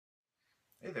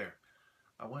Hey there.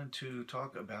 I wanted to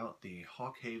talk about the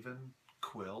Haven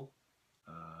Quill,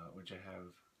 which I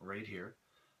have right here.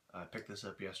 I picked this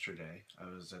up yesterday. I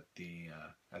was at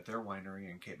at their winery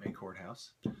in Cape May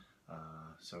Courthouse.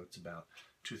 So it's about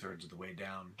 2/3 of the way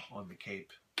down on the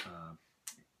Cape,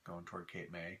 going toward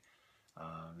Cape May.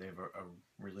 They have a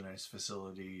really nice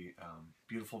facility,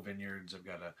 beautiful vineyards. I've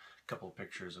got a couple of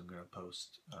pictures I'm going to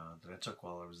post that I took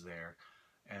while I was there,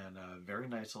 and a very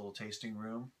nice little tasting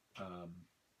room.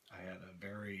 I had a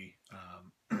very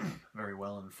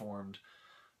well informed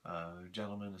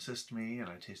gentleman assist me, and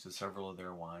I tasted several of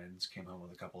their wines. Came home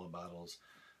with a couple of bottles,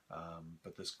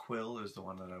 but this Quill is the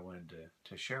one that I wanted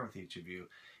to share with each of you.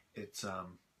 It's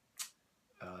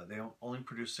they only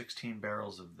produce 16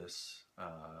 barrels of this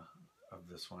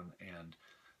one, and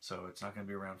so it's not going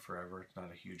to be around forever. It's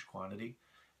not a huge quantity.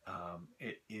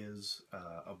 It is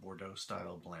a Bordeaux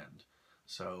style blend,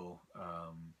 so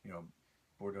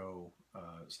Bordeaux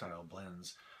style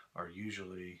blends are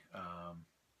usually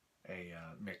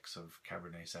a mix of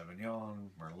Cabernet Sauvignon,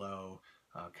 Merlot,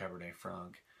 Cabernet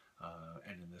Franc,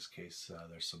 and in this case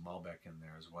there's some Malbec in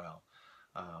there as well.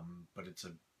 But it's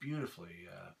a beautifully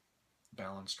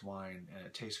balanced wine, and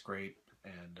it tastes great,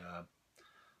 and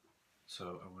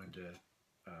so I wanted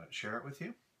to share it with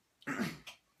you.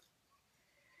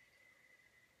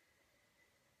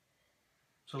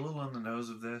 So a little on the nose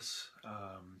of this,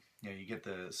 you get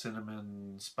the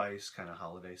cinnamon spice, kind of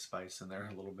holiday spice in there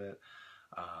a little bit.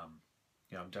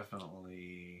 I'm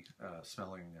definitely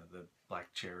smelling the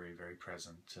black cherry, very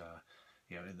present,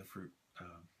 in the fruit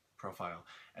profile.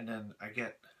 And then I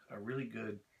get a really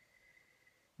good,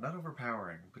 not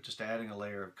overpowering, but just adding a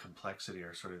layer of complexity,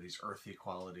 or sort of these earthy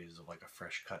qualities of like a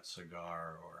fresh cut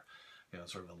cigar, or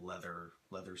sort of a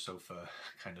leather sofa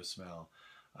kind of smell,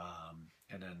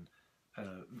 and then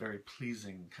a very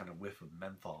pleasing kind of whiff of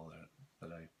menthol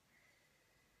that I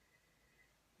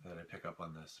pick up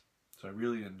on this. So I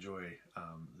really enjoy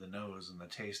the nose, and the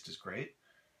taste is great.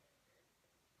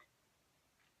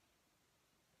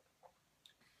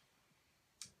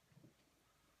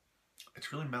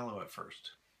 It's really mellow at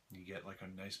first. You get like a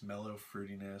nice mellow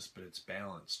fruitiness, but it's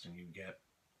balanced, and you get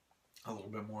a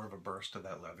little bit more of a burst of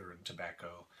that leather and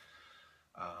tobacco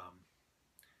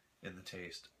in the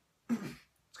taste.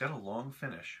 It's got a long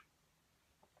finish.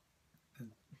 The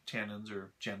tannins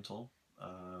are gentle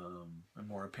and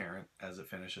more apparent as it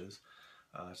finishes.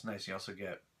 It's nice. You also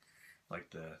get like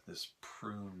this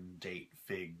prune, date,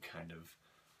 fig kind of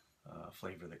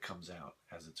flavor that comes out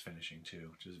as it's finishing too,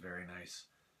 which is very nice.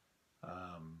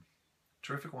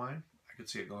 Terrific wine. I could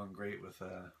see it going great with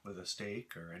a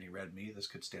steak or any red meat. This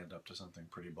could stand up to something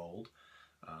pretty bold.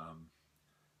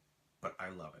 But I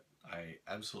love it. I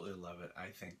absolutely love it. I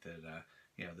think that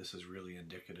this is really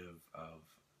indicative of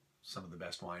some of the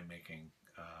best winemaking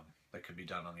that could be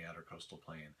done on the outer coastal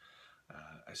plain.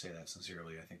 I say that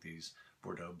sincerely. I think these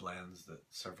Bordeaux blends that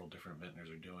several different vintners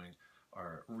are doing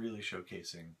are really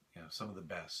showcasing some of the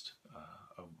best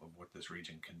of what this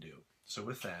region can do. So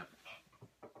with that,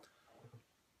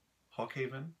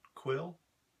 Haven Quill,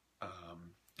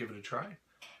 give it a try,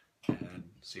 and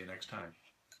see you next time.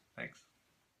 Thanks.